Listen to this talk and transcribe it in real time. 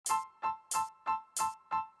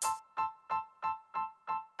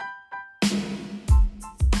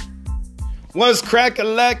What's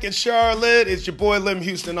crack-a-lack in Charlotte? It's your boy Lim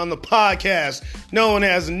Houston on the podcast known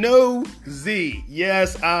as Nosy.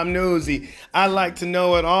 Yes, I'm nosy. I like to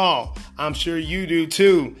know it all. I'm sure you do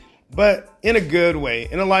too. But in a good way,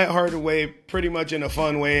 in a lighthearted way, pretty much in a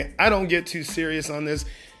fun way. I don't get too serious on this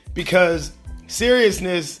because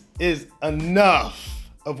seriousness is enough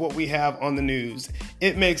of what we have on the news.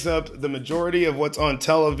 It makes up the majority of what's on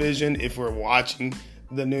television if we're watching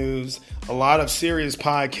the news. A lot of serious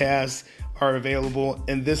podcasts are available,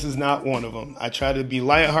 and this is not one of them. I try to be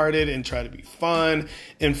lighthearted and try to be fun,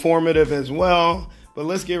 informative as well. But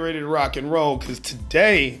let's get ready to rock and roll, because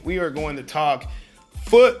today we are going to talk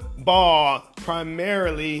football,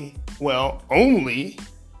 primarily, well, only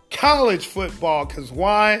college football, because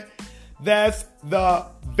why? That's the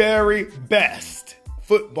very best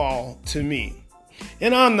football to me.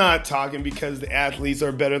 And I'm not talking because the athletes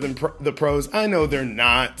are better than the pros. I know they're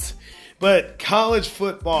not. But college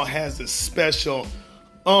football has a special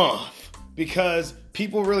because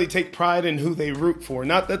people really take pride in who they root for.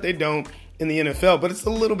 Not that they don't in the NFL, but it's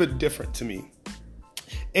a little bit different to me.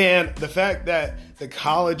 And the fact that the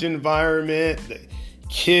college environment, the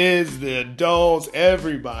kids, the adults,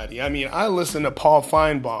 everybody. I mean, I listen to Paul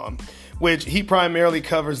Feinbaum, which he primarily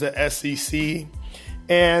covers the SEC.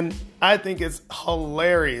 And I think it's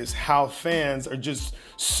hilarious how fans are just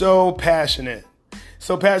so passionate.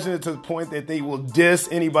 So passionate to the point that they will diss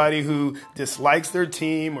anybody who dislikes their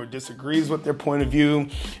team or disagrees with their point of view.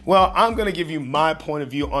 Well, I'm going to give you my point of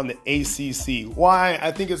view on the ACC. Why?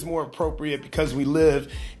 I think it's more appropriate because we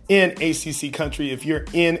live in ACC country if you're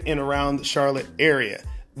in and around the Charlotte area.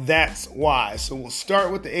 That's why. So we'll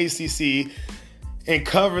start with the ACC and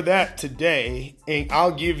cover that today. And I'll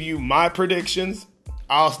give you my predictions.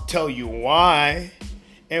 I'll tell you why.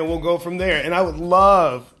 And we'll go from there. And I would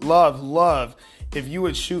love if you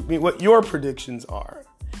would shoot me what your predictions are.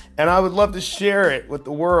 And I would love to share it with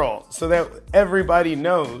the world so that everybody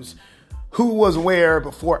knows who was where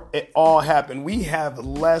before it all happened. We have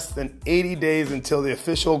less than 80 days until the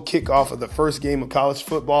official kickoff of the first game of college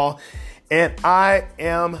football. And I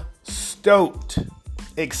am stoked,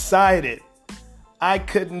 excited. I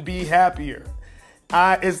couldn't be happier.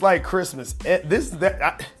 It's like Christmas.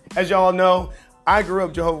 As y'all know, I grew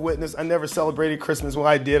up Jehovah's Witness. I never celebrated Christmas. Well,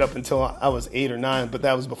 I did up until I was 8 or 9, but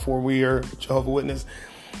that was before we were Jehovah's Witness.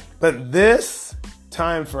 But this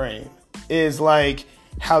time frame is like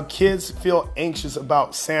how kids feel anxious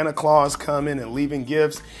about Santa Claus coming and leaving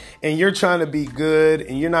gifts, and you're trying to be good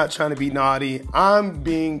and you're not trying to be naughty. I'm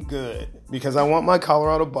being good because I want my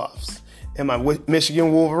Colorado Buffs and my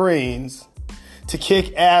Michigan Wolverines to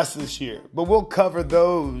kick ass this year. But we'll cover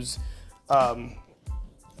those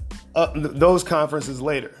conferences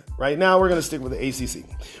later. Right now, we're going to stick with the ACC.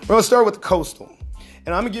 We're going to start with the Coastal.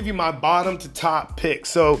 And I'm going to give you my bottom to top pick.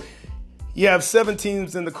 So you have 7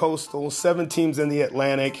 teams in the Coastal, 7 teams in the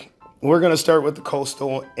Atlantic. We're going to start with the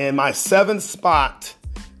Coastal. And my 7th spot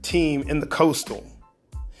team in the Coastal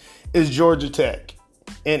is Georgia Tech.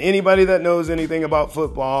 And anybody that knows anything about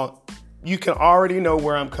football, you can already know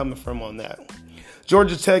where I'm coming from on that.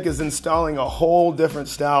 Georgia Tech is installing a whole different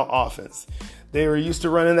style offense. They were used to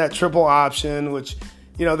running that triple option, which,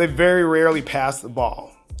 they very rarely pass the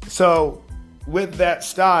ball. So with that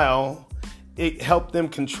style, it helped them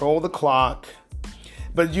control the clock,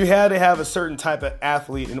 but you had to have a certain type of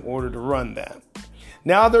athlete in order to run that.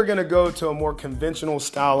 Now they're going to go to a more conventional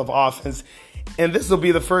style of offense, and this will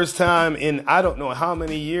be the first time in I don't know how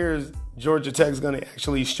many years Georgia Tech is going to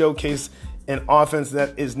actually showcase an offense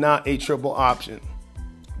that is not a triple option.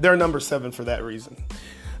 They're number 7 for that reason.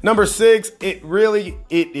 Number 6, it really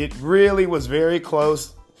was very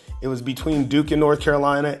close. It was between Duke and North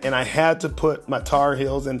Carolina, and I had to put my Tar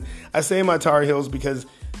Heels. And I say my Tar Heels because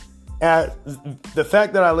at the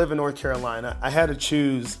fact that I live in North Carolina, I had to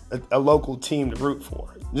choose a local team to root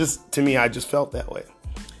for. Just to me, I just felt that way.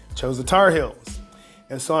 Chose the Tar Heels.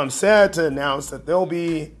 And so I'm sad to announce that they'll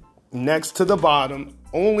be next to the bottom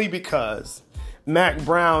only because Mac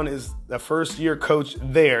Brown is the first-year coach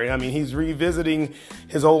there. I mean, he's revisiting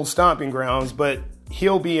his old stomping grounds, but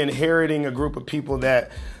he'll be inheriting a group of people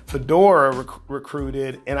that Fedora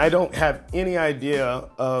recruited, and I don't have any idea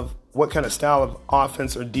of what kind of style of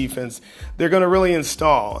offense or defense they're going to really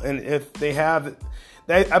install. And if they have,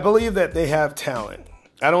 I believe that they have talent.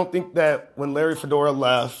 I don't think that when Larry Fedora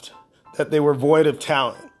left that they were void of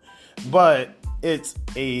talent, but it's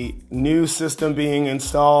a new system being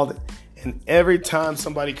installed. And every time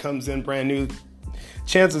somebody comes in brand new,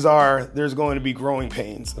 chances are there's going to be growing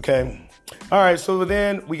pains, okay? All right, so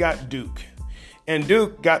then we got Duke. And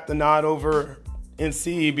Duke got the nod over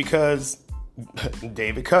NC because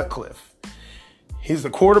David Cutcliffe. He's the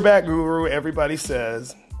quarterback guru, everybody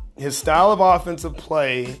says. His style of offensive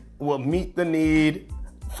play will meet the need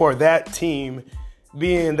for that team,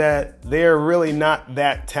 being that they're really not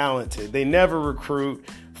that talented. They never recruit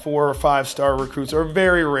 4 or 5-star recruits, or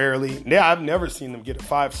very rarely. Yeah, I've never seen them get a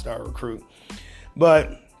 5-star recruit.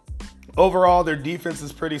 But overall, their defense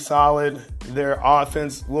is pretty solid. Their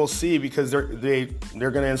offense, we'll see, because they're going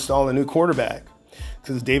to install a new quarterback.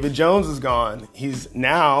 Because David Jones is gone. He's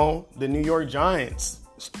now the New York Giants.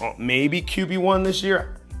 Maybe QB1 this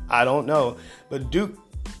year. I don't know. But Duke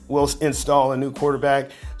will install a new quarterback.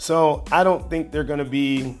 So I don't think they're going to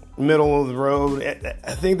be middle of the road.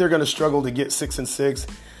 I think they're going to struggle to get 6-6.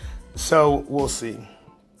 So we'll see.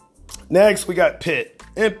 Next, we got Pitt.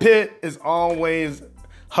 And Pitt is always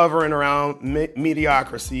hovering around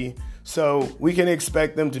mediocrity. So we can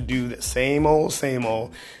expect them to do the same old, same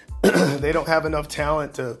old. They don't have enough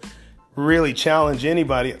talent to really challenge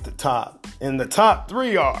anybody at the top. And the top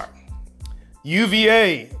 3 are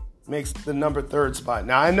UVA makes the number 3rd spot.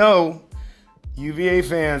 Now, I know UVA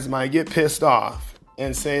fans might get pissed off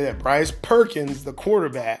and say that Bryce Perkins, the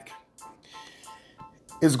quarterback,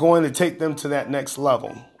 is going to take them to that next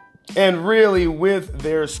level. And really, with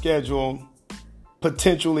their schedule,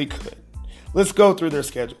 potentially could. Let's go through their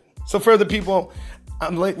schedule. So for the people,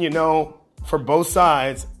 I'm letting you know, for both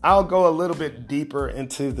sides, I'll go a little bit deeper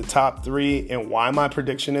into the top 3 and why my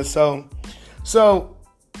prediction is so. So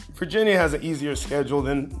Virginia has an easier schedule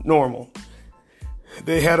than normal.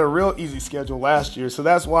 They had a real easy schedule last year, so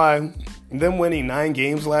that's why them winning 9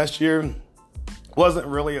 games last year wasn't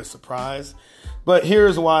really a surprise. But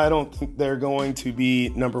here's why I don't think they're going to be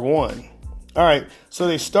number 1. All right, so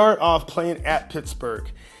they start off playing at Pittsburgh.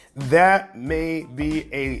 That may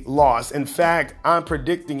be a loss. In fact, I'm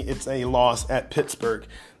predicting it's a loss at Pittsburgh.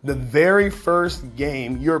 The very first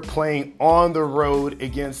game, you're playing on the road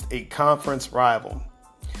against a conference rival.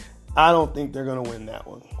 I don't think they're going to win that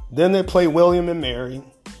one. Then they play William and Mary.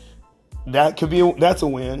 That's a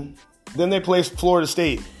win. Then they play Florida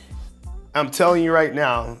State. I'm telling you right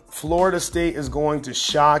now, Florida State is going to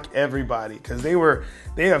shock everybody because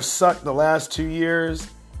they have sucked the last 2 years.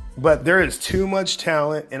 But there is too much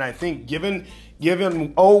talent, and I think given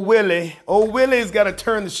old Willie's got to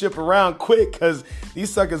turn the ship around quick because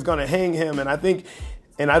these suckers going to hang him. And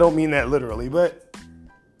I don't mean that literally, but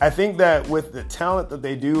I think that with the talent that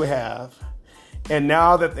they do have, and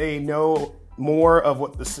now that they know more of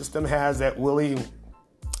what the system has that Willie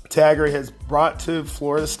Taggart has brought to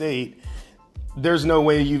Florida State, there's no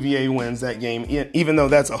way UVA wins that game, even though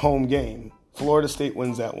that's a home game. Florida State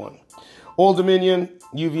wins that one. Old Dominion,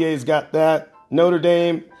 UVA's got that. Notre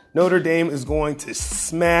Dame is going to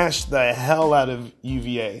smash the hell out of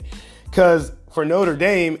UVA. Because for Notre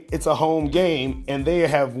Dame, it's a home game, and they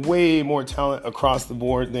have way more talent across the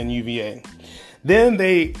board than UVA. Then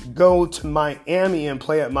they go to Miami and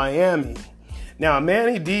play at Miami. Now,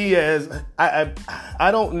 Manny Diaz, I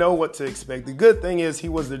don't know what to expect. The good thing is he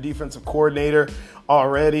was the defensive coordinator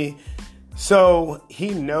already, so he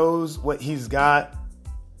knows what he's got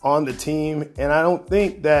on the team. And I don't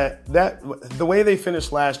think that the way they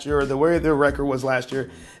finished last year or the way their record was last year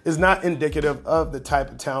is not indicative of the type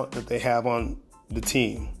of talent that they have on the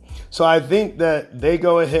team. So I think that they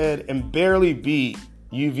go ahead and barely beat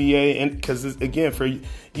UVA, and because again, for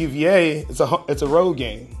UVA, it's a road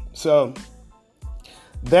game. So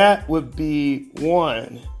that would be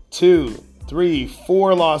 1, 2, 3,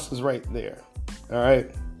 4 losses right there. All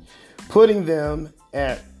right, putting them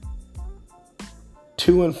at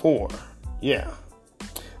 2-4. Yeah.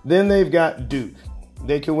 Then they've got Duke.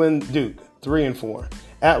 They can win Duke 3-4.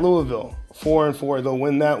 At Louisville 4-4. They'll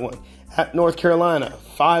win that one. At North Carolina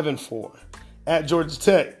 5-4. At Georgia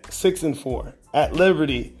Tech 6-4. At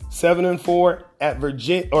Liberty 7-4. At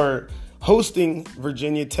Virginia, or hosting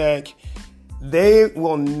Virginia Tech, they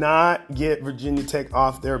will not get Virginia Tech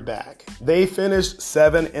off their back. They finished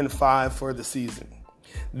 7-5 for the season.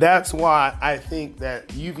 That's why I think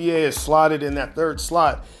that UVA is slotted in that 3rd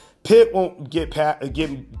slot. Pitt won't get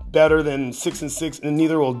better than 6-6, and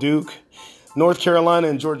neither will Duke. North Carolina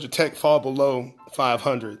and Georgia Tech fall below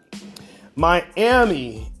 500.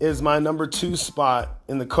 Miami is my number 2 spot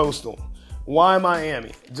in the Coastal. Why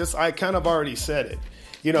Miami? I kind of already said it.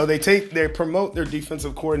 You know, they promote their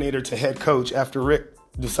defensive coordinator to head coach after Rick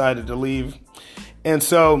decided to leave. And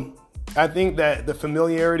so I think that the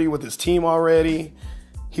familiarity with his team already,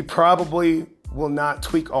 he probably will not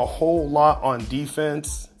tweak a whole lot on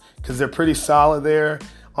defense because they're pretty solid there.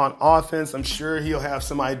 On offense, I'm sure he'll have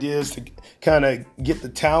some ideas to kind of get the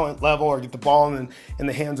talent level or get the ball in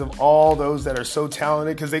the hands of all those that are so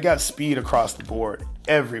talented, because they got speed across the board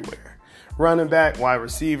everywhere. Running back, wide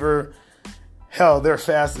receiver, hell, they're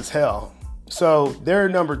fast as hell. So they're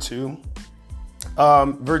number 2.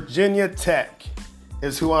 Virginia Tech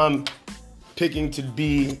is who I'm picking to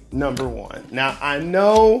be number 1. Now, I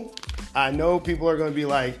know people are going to be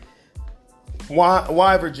like,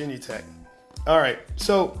 why Virginia Tech? All right,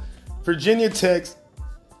 so Virginia Tech's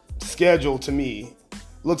schedule to me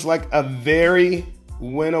looks like a very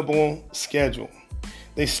winnable schedule.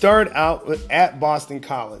 They start out at Boston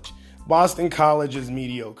College. Boston College is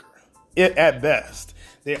mediocre at best.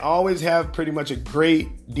 They always have pretty much a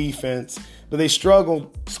great defense, but they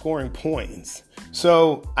struggle scoring points.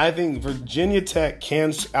 So I think Virginia Tech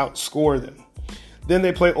can outscore them. Then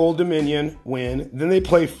they play Old Dominion, win. Then they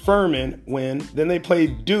play Furman, win. Then they play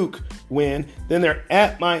Duke, win. Then they're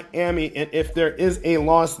at Miami, and if there is a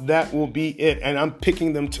loss, that will be it. And I'm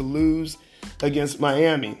picking them to lose against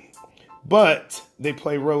Miami. But they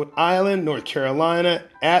play Rhode Island, North Carolina,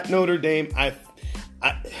 at Notre Dame.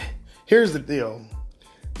 Here's the deal.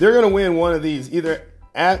 They're going to win one of these, either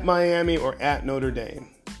at Miami or at Notre Dame.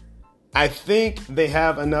 I think they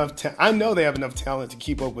have enough. I know they have enough talent to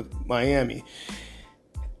keep up with Miami.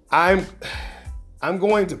 I'm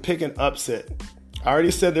going to pick an upset. I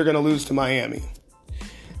already said they're going to lose to Miami.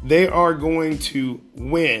 They are going to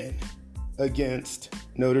win against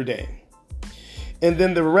Notre Dame. And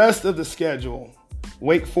then the rest of the schedule,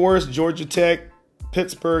 Wake Forest, Georgia Tech,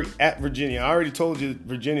 Pittsburgh, at Virginia. I already told you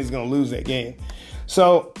Virginia's going to lose that game.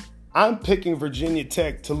 So I'm picking Virginia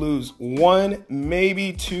Tech to lose 1,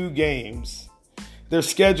 maybe 2 games. Their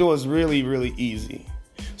schedule is really, really easy.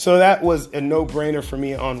 So that was a no-brainer for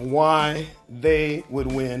me on why they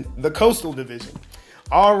would win the Coastal Division.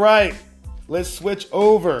 All right, let's switch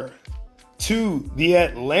over to the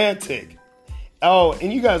Atlantic. Oh,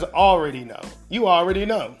 and you guys already know. You already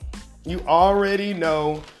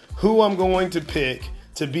know who I'm going to pick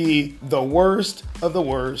to be the worst of the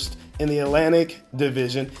worst in the Atlantic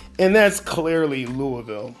Division, and that's clearly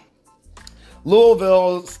Louisville.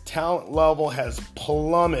 Louisville's talent level has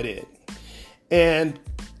plummeted, and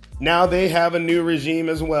now they have a new regime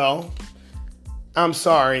as well. I'm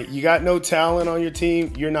sorry, you got no talent on your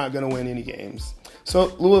team, you're not going to win any games.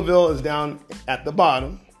 So Louisville is down at the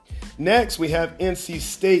bottom. Next, we have NC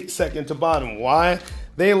State second to bottom. Why?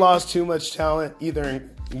 They lost too much talent, either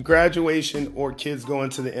in graduation or kids going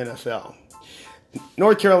to the NFL.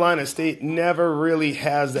 North Carolina State never really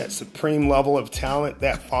has that supreme level of talent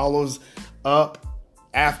that follows up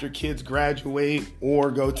after kids graduate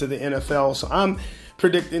or go to the NFL. So I'm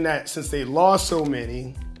predicting that since they lost so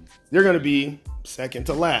many, they're going to be second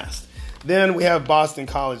to last. Then we have Boston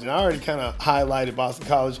College, and I already kind of highlighted Boston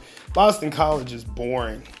College. Boston College is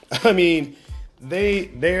boring. I mean, they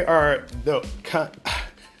are the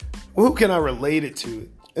who can I relate it to?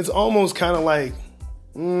 It's almost kind of like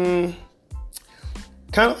the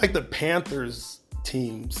Panthers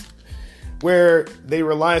teams, where they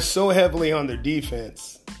rely so heavily on their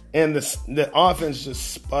defense and the offense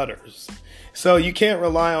just sputters. So you can't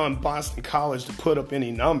rely on Boston College to put up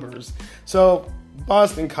any numbers. So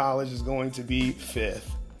Boston College is going to be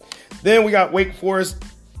fifth. Then we got Wake Forest.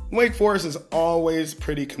 Wake Forest is always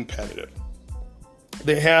pretty competitive.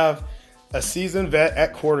 They have a seasoned vet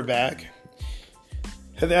at quarterback.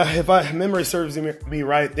 If my memory serves me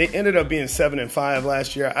right, they ended up being 7-5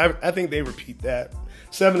 last year. I think they repeat that.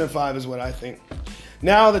 7-5 is what I think.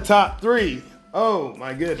 Now the top three. Oh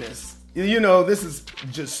my goodness. You know, this is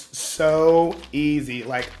just so easy.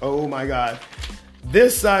 Like, oh my God.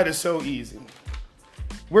 This side is so easy.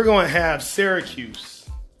 We're going to have Syracuse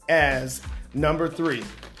as number 3.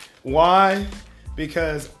 Why?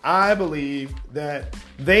 Because I believe that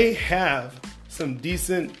they have some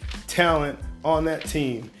decent talent on that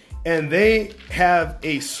team, and they have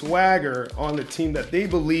a swagger on the team that they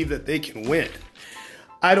believe that they can win.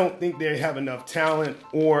 I don't think they have enough talent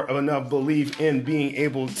or enough belief in being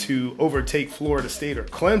able to overtake Florida State or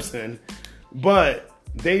Clemson, but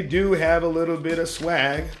they do have a little bit of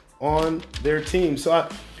swag on their team. So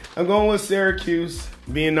I'm going with Syracuse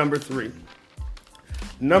being number 3.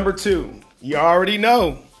 Number 2, you already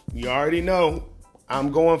know.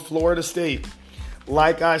 I'm going Florida State.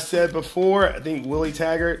 Like I said before, I think Willie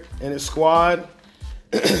Taggart and his squad,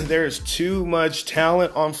 there's too much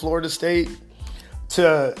talent on Florida State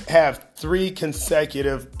to have 3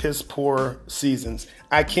 consecutive piss-poor seasons.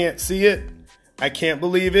 I can't see it. I can't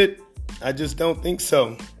believe it. I just don't think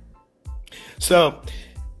so. So,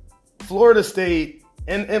 Florida State,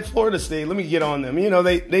 and Florida State, let me get on them. You know,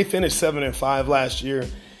 they finished 7-5 last year.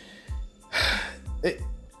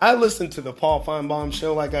 I listened to the Paul Feinbaum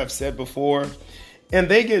show, like I've said before, and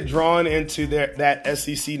they get drawn into that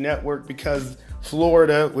SEC network because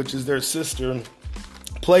Florida, which is their sister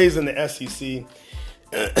plays in the SEC.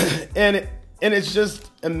 And it's just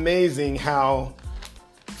amazing how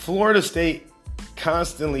Florida State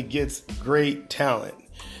constantly gets great talent.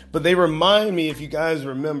 But they remind me, if you guys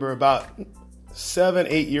remember, about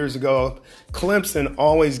 7-8 years ago, Clemson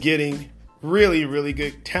always getting really, really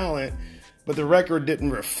good talent, but the record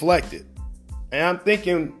didn't reflect it. And I'm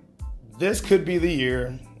thinking this could be the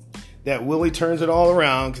year that Willie turns it all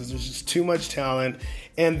around, because there's just too much talent.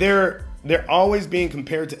 And they're always being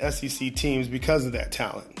compared to SEC teams because of that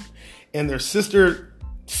talent. And their sister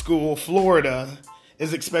school, Florida,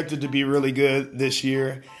 is expected to be really good this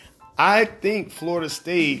year. I think Florida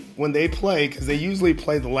State, when they play, because they usually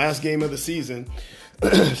play the last game of the season,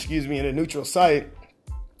 excuse me, in a neutral site,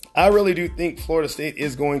 I really do think Florida State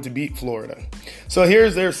is going to beat Florida. So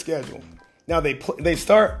here's their schedule. Now they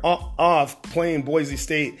start off playing Boise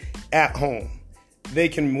State at home. They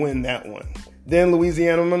can win that one. Then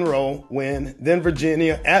Louisiana Monroe, win. Then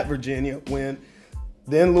Virginia, at Virginia, win.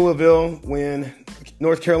 Then Louisville, win.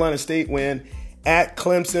 North Carolina State, win. At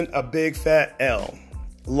Clemson, a big fat L.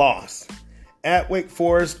 Loss. At Wake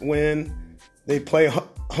Forest, win. They play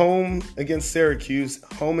home against Syracuse,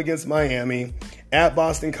 home against Miami, at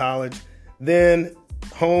Boston College, then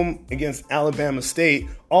home against Alabama State.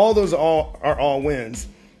 All those are all wins.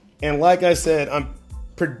 And like I said, I'm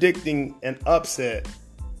predicting an upset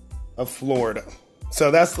of Florida.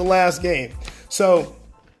 So that's the last game. So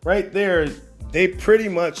right there, they pretty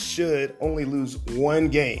much should only lose one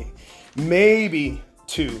game, maybe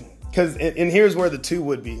two. And here's where the two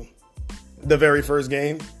would be. The very first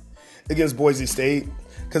game against Boise State,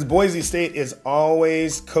 because Boise State is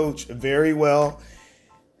always coached very well.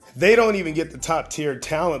 They don't even get the top tier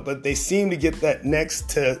talent, but they seem to get that next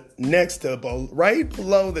to right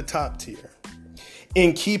below the top tier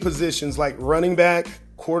in key positions like running back,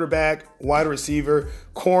 quarterback, wide receiver,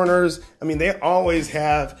 corners. I mean, they always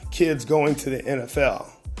have kids going to the NFL.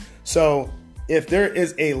 So if there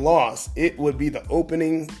is a loss, it would be the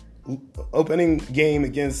opening game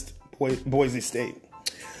against Boise State.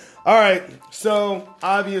 All right, so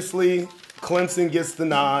obviously Clemson gets the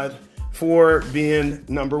nod for being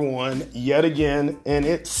number one yet again, and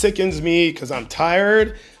it sickens me because I'm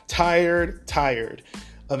tired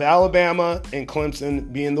of Alabama and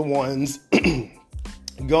Clemson being the ones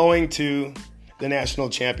going to the national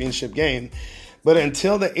championship game. But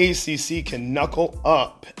until the ACC can knuckle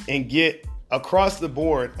up and get across the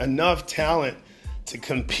board enough talent to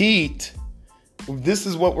compete, this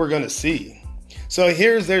is what we're going to see. So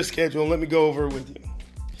here's their schedule. Let me go over it with you.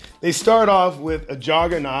 They start off with a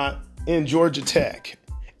juggernaut in Georgia Tech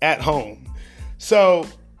at home. So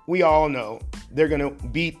we all know they're going to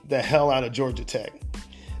beat the hell out of Georgia Tech.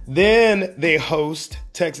 Then they host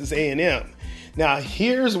Texas A&M. Now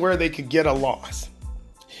here's where they could get a loss.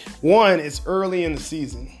 One, it's early in the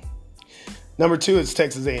season. Number two, it's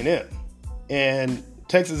Texas A&M. And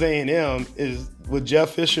Texas A&M is, with Jeff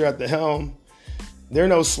Fisher at the helm, they're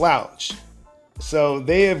no slouch. So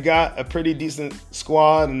they have got a pretty decent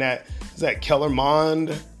squad, and that Keller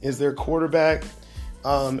Mond is their quarterback.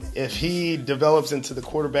 If he develops into the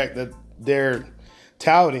quarterback that they're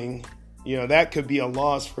touting, that could be a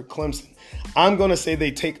loss for Clemson. I'm going to say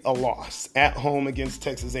they take a loss at home against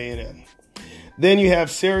Texas A&M. Then you have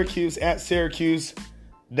Syracuse at Syracuse.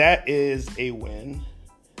 That is a win.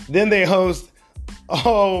 Then they host,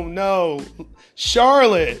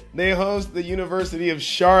 Charlotte. They host the University of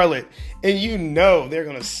Charlotte. And they're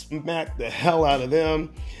going to smack the hell out of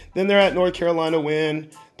them. Then they're at North Carolina, win.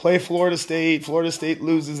 Play Florida State. Florida State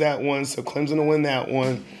loses that one, so Clemson will win that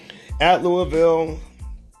one. At Louisville,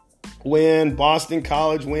 win. Boston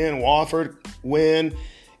College, win. Wofford, win.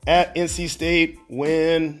 At NC State,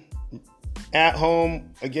 win. At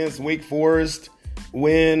home against Wake Forest,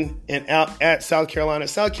 win. And out at South Carolina.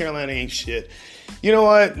 South Carolina ain't shit. You know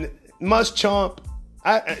what? Muschamp,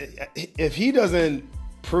 if he doesn't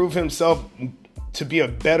prove himself to be a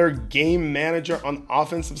better game manager on the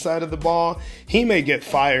offensive side of the ball, he may get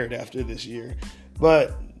fired after this year.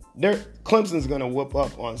 But Clemson's going to whoop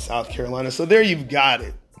up on South Carolina. So there you've got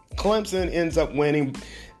it. Clemson ends up winning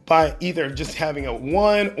by either just having a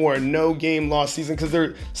one or no game loss season, because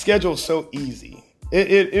their schedule is so easy.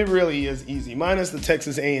 It really is easy. Minus the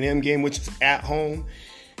Texas A&M game, which is at home.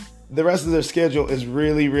 The rest of their schedule is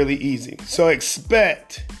really, really easy. So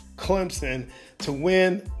expect Clemson to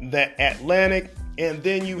win the Atlantic. And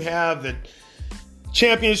then you have the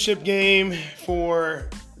championship game for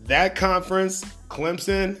that conference,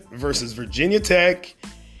 Clemson versus Virginia Tech.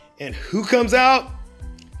 And who comes out?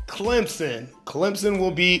 Clemson. Clemson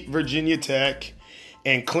will beat Virginia Tech.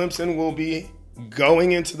 And Clemson will be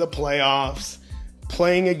going into the playoffs,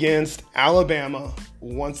 playing against Alabama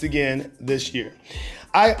once again this year.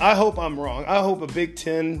 I hope I'm wrong. I hope a Big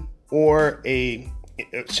Ten or a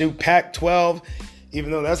Pac-12,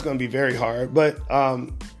 even though that's going to be very hard. But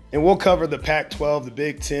and we'll cover the Pac-12, the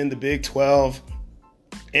Big Ten, the Big 12,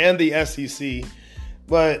 and the SEC.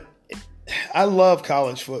 But I love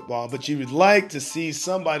college football, but you would like to see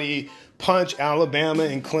somebody punch Alabama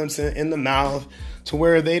and Clemson in the mouth to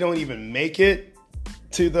where they don't even make it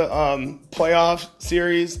to the playoff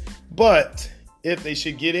series. But if they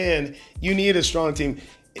should get in, you need a strong team.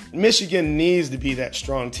 Michigan needs to be that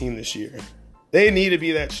strong team this year. They need to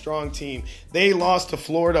be that strong team. They lost to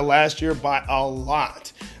Florida last year by a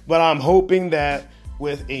lot. But I'm hoping that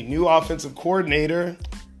with a new offensive coordinator,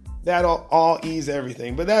 that'll all ease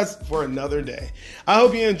everything. But that's for another day. I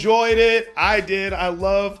hope you enjoyed it. I did. I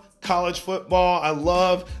love college football. I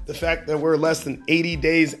love the fact that we're less than 80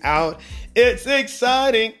 days out. It's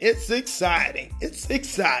exciting. It's exciting. It's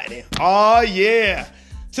exciting. Oh, yeah.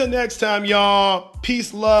 Till next time, y'all.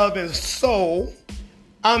 Peace, love, and soul.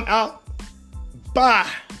 I'm out. Bye.